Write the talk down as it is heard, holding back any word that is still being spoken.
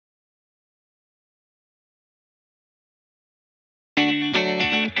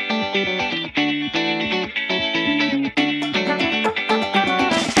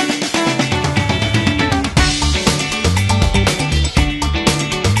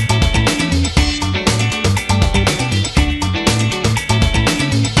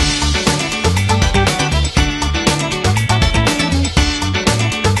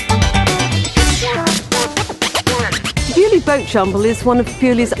Boatjumble is one of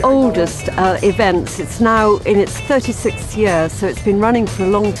Beaulieu's oldest events. It's now in its 36th year, so it's been running for a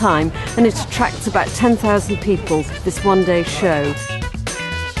long time, and it attracts about 10,000 people, this one-day show.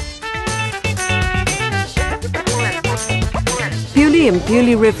 Beaulieu and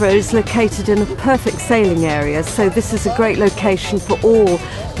Beaulieu River is located in a perfect sailing area, so this is a great location for all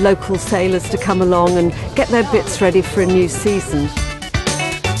local sailors to come along and get their bits ready for a new season.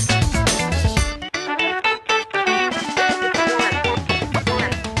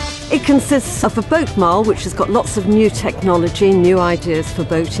 It consists of a boat mile, which has got lots of new technology, new ideas for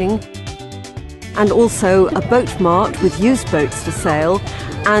boating, and also a boat mart with used boats for sale,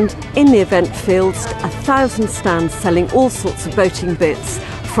 and in the event fields 1,000 stands selling all sorts of boating bits,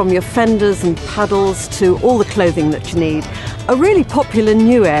 from your fenders and paddles to all the clothing that you need. A really popular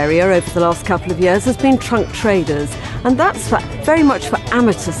new area over the last couple of years has been trunk traders, and that's very much for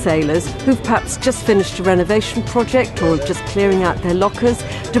amateur sailors who've perhaps just finished a renovation project or just clearing out their lockers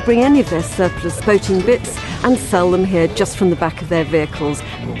to bring any of their surplus boating bits and sell them here just from the back of their vehicles.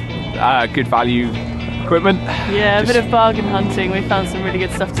 Good value equipment. Yeah, a bit of bargain hunting. We found some really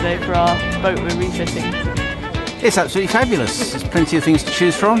good stuff today for our boat we're refitting. It's absolutely fabulous. There's plenty of things to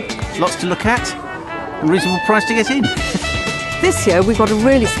choose from, lots to look at, and a reasonable price to get in. This year we've got a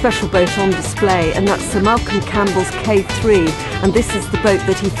really special boat on display, and that's Sir Malcolm Campbell's K3, and this is the boat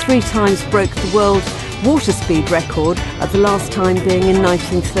that he 3 times broke the world water speed record, at the last time being in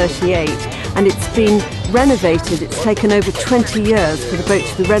 1938, and it's been renovated. It's taken over 20 years for the boat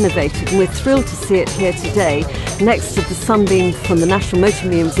to be renovated, and we're thrilled to see it here today next to the Sunbeam from the National Motor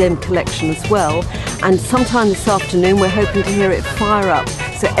Museum collection as well, and sometime this afternoon we're hoping to hear it fire up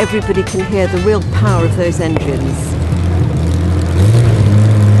so everybody can hear the real power of those engines.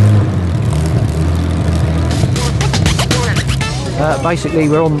 Basically,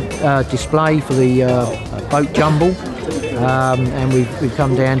 we're on display for the Boatjumble, and we've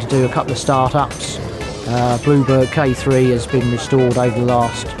come down to do a couple of start-ups. Bluebird K3 has been restored over the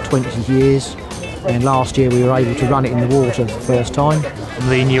last 20 years, and last year we were able to run it in the water for the first time. I'm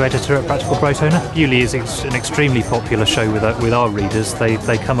the new editor at Practical Boat Owner. Beaulieu is an extremely popular show with our readers.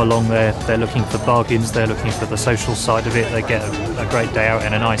 They come along there, they're looking for bargains, they're looking for the social side of it, they get a great day out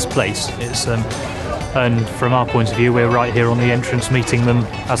in a nice place. And from our point of view, we're right here on the entrance meeting them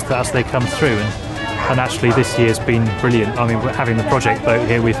as they come through. And actually this year's been brilliant. I mean, having the project boat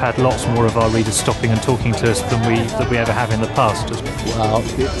here, we've had lots more of our readers stopping and talking to us than we ever have in the past. Well,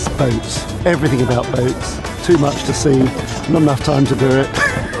 it's boats. Everything about boats. Too much to see, not enough time to do it.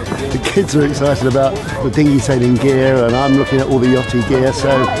 The kids are excited about the dinghy sailing gear, and I'm looking at all the yachty gear,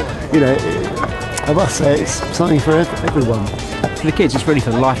 so, you know, I must say it's something for everyone. For the kids, it's really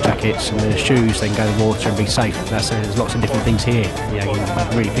for the life jackets and the shoes. They can go in the water and be safe. There's lots of different things here. You know, you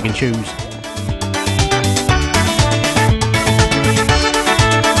can really pick and choose.